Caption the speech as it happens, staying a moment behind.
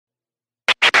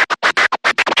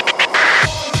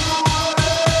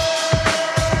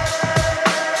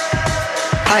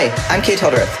Hi, I'm Kate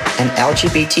Hildreth, an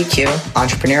LGBTQ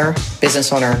entrepreneur,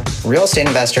 business owner, real estate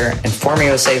investor, and former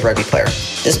USA rugby player.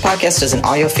 This podcast is an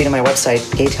audio feed on my website,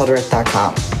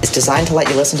 katehildreth.com. It's designed to let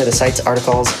you listen to the site's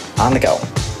articles on the go.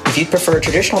 If you'd prefer a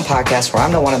traditional podcast where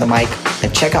I'm the one on the mic,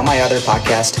 then check out my other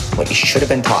podcast, What You Should Have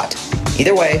Been Taught.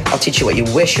 Either way, I'll teach you what you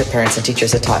wish your parents and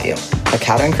teachers had taught you, like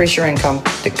how to increase your income,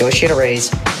 negotiate a raise,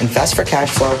 invest for cash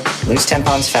flow, lose 10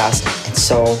 pounds fast, and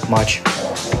so much more.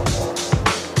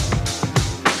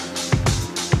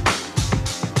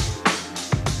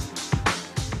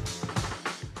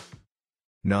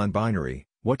 Non-binary,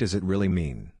 what does it really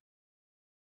mean?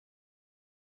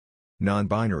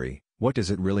 Non-binary, what does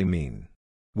it really mean?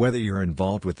 Whether you're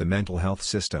involved with the mental health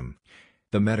system,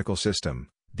 the medical system,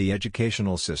 the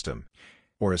educational system,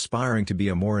 or aspiring to be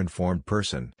a more informed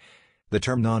person, the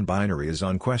term non-binary is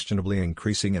unquestionably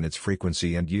increasing in its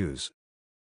frequency and use.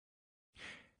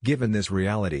 Given this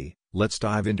reality, let's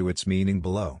dive into its meaning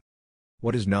below.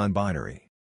 What is non-binary?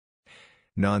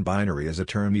 Non-binary is a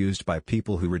term used by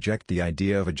people who reject the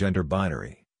idea of a gender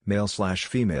binary,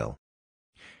 male/female.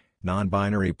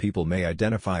 Non-binary people may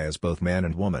identify as both man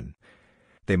and woman.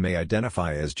 They may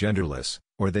identify as genderless,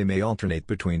 or they may alternate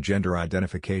between gender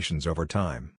identifications over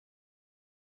time.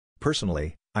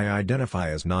 Personally, I identify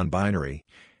as non-binary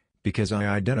because I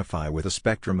identify with a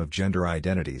spectrum of gender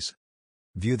identities.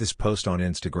 View this post on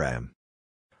Instagram.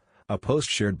 A post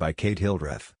shared by Kate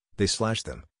Hildreth,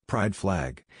 /them, pride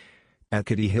flag, at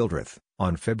Katie Hildreth,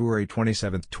 on February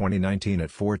 27, 2019 at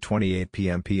 4:28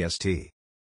 p.m. PST.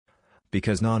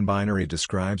 Because non-binary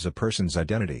describes a person's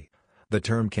identity, the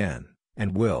term can,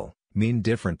 and will, mean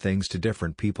different things to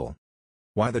different people.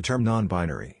 Why the term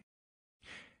non-binary?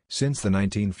 Since the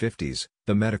 1950s,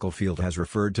 the medical field has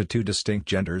referred to two distinct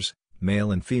genders, male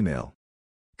and female.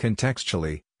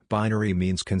 Contextually, binary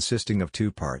means consisting of two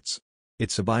parts.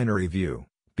 It's a binary view,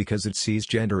 because it sees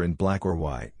gender in black or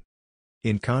white.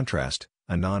 In contrast,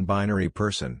 a non-binary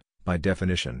person, by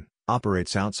definition,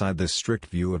 operates outside this strict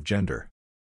view of gender.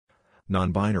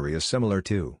 Non-binary is similar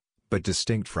to, but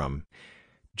distinct from,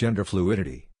 gender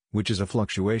fluidity, which is a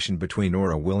fluctuation between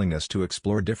or a willingness to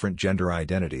explore different gender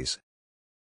identities.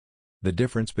 The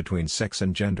difference between sex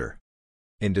and gender.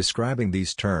 In describing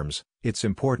these terms, it's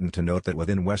important to note that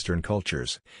within Western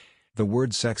cultures, the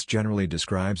word sex generally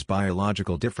describes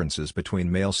biological differences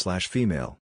between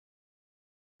male/female.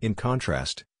 In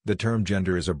contrast, the term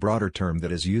gender is a broader term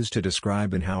that is used to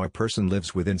describe in how a person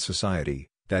lives within society,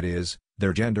 that is,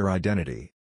 their gender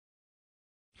identity.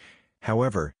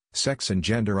 However, sex and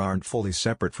gender aren't fully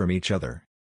separate from each other.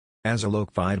 As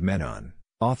Alok Vaid-Menon,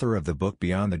 author of the book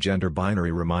Beyond the Gender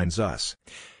Binary, reminds us,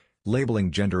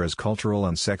 labeling gender as cultural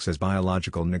and sex as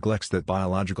biological neglects that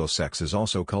biological sex is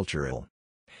also cultural.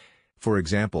 For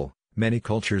example, many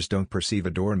cultures don't perceive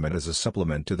adornment as a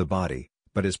supplement to the body,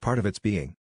 but as part of its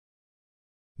being.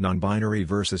 Non-binary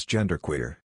versus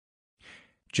genderqueer.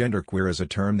 Genderqueer is a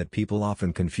term that people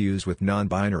often confuse with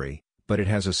non-binary, but it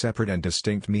has a separate and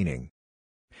distinct meaning.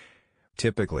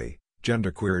 Typically,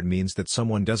 genderqueer means that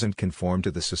someone doesn't conform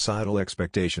to the societal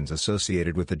expectations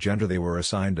associated with the gender they were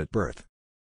assigned at birth.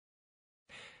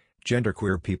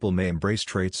 Genderqueer people may embrace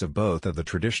traits of both of the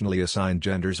traditionally assigned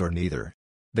genders or neither.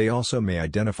 They also may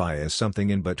identify as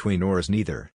something in between or as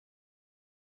neither.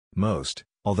 Most,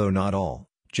 although not all,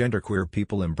 genderqueer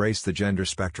people embrace the gender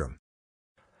spectrum.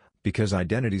 Because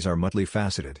identities are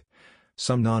multifaceted,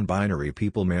 some non-binary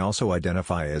people may also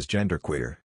identify as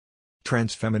genderqueer,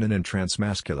 transfeminine and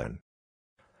transmasculine.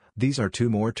 These are two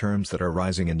more terms that are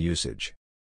rising in usage.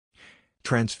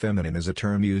 Transfeminine is a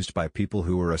term used by people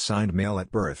who were assigned male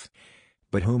at birth,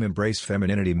 but whom embrace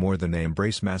femininity more than they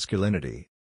embrace masculinity.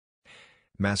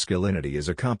 Masculinity is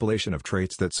a compilation of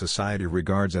traits that society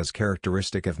regards as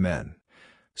characteristic of men.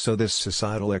 So this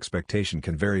societal expectation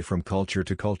can vary from culture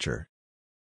to culture.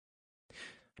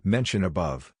 Mention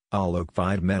above, Alok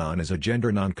Vaid-Menon is a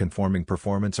gender non-conforming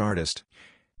performance artist,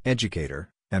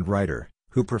 educator, and writer,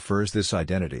 who prefers this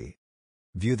identity.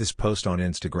 View this post on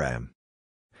Instagram.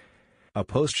 A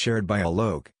post shared by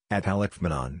Alok, at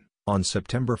Vaid-Menon, on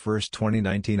September 1,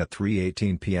 2019 at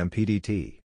 3:18 p.m.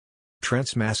 PDT.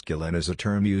 Transmasculine is a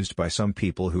term used by some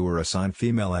people who were assigned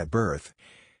female at birth,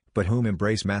 but whom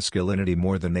embrace masculinity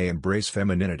more than they embrace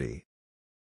femininity.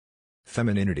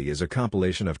 Femininity is a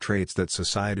compilation of traits that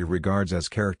society regards as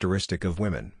characteristic of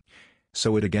women,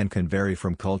 so it again can vary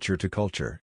from culture to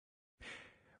culture.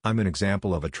 I'm an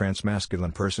example of a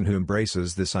transmasculine person who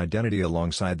embraces this identity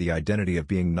alongside the identity of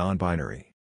being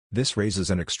non-binary. This raises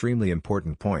an extremely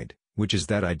important point, which is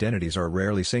that identities are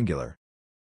rarely singular.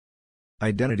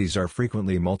 Identities are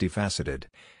frequently multifaceted,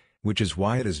 which is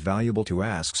why it is valuable to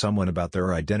ask someone about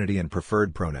their identity and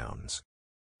preferred pronouns.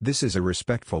 This is a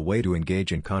respectful way to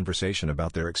engage in conversation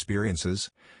about their experiences,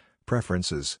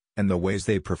 preferences, and the ways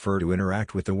they prefer to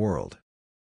interact with the world.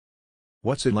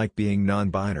 What's it like being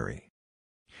non-binary?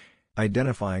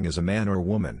 Identifying as a man or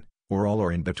woman, or all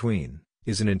or in between,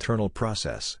 is an internal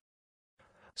process.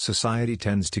 Society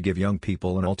tends to give young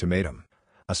people an ultimatum,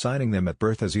 assigning them at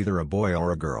birth as either a boy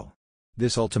or a girl.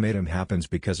 This ultimatum happens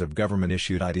because of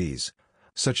government-issued IDs,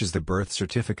 such as the birth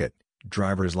certificate,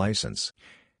 driver's license,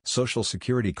 social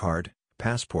security card,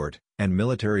 passport, and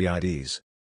military IDs.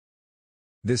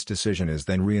 This decision is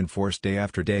then reinforced day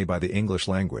after day by the English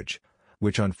language,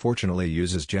 which unfortunately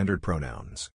uses gendered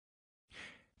pronouns.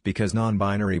 Because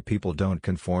non-binary people don't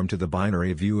conform to the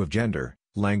binary view of gender,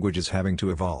 language is having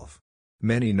to evolve.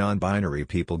 Many non-binary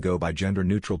people go by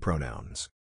gender-neutral pronouns.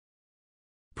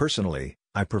 Personally,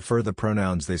 I prefer the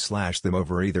pronouns they/them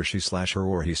over either she/her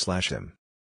or he/him.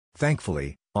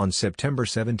 Thankfully, on September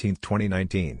 17,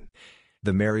 2019,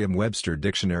 the Merriam-Webster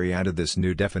dictionary added this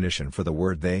new definition for the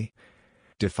word they,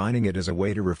 defining it as a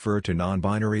way to refer to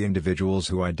non-binary individuals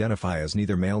who identify as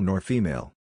neither male nor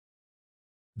female.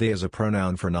 They is a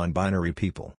pronoun for non-binary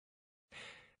people.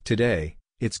 Today,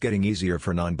 it's getting easier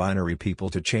for non-binary people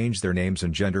to change their names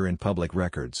and gender in public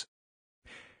records.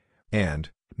 And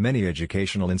many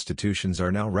educational institutions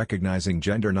are now recognizing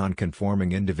gender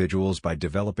non-conforming individuals by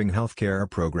developing healthcare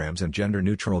programs and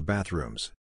gender-neutral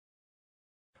bathrooms.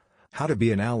 How to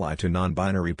be an ally to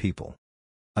non-binary people.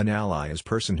 An ally is a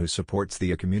person who supports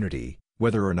the community,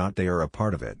 whether or not they are a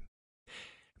part of it.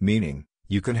 Meaning,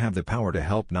 you can have the power to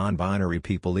help non-binary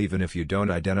people even if you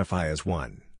don't identify as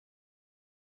one.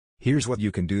 Here's what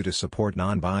you can do to support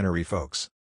non-binary folks.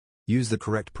 Use the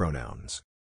correct pronouns.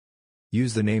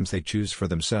 Use the names they choose for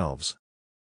themselves.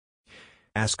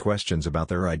 Ask questions about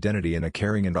their identity in a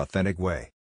caring and authentic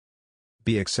way.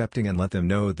 Be accepting and let them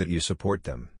know that you support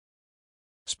them.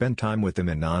 Spend time with them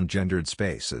in non-gendered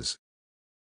spaces.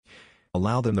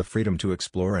 Allow them the freedom to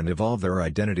explore and evolve their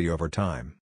identity over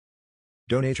time.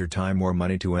 Donate your time or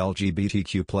money to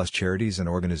LGBTQ+ charities and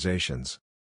organizations.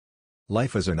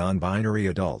 Life as a non-binary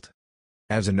adult.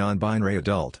 As a non-binary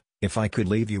adult, if I could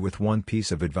leave you with one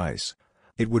piece of advice,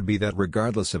 it would be that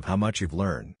regardless of how much you've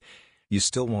learned, you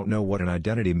still won't know what an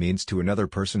identity means to another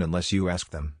person unless you ask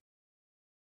them.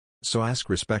 So ask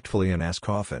respectfully and ask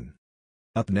often.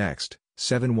 Up next,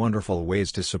 7 wonderful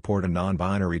ways to support a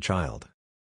non-binary child.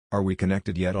 Are we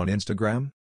connected yet on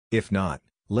Instagram? If not,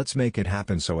 let's make it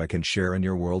happen so I can share in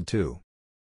your world too.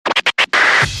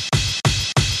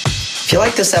 If you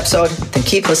like this episode, then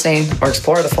keep listening or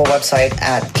explore the full website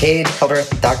at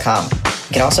katehildreth.com.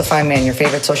 You can also find me on your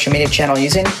favorite social media channel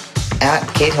using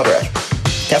 @katehildreth.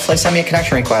 Definitely send me a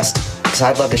connection request because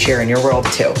I'd love to share in your world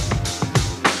too.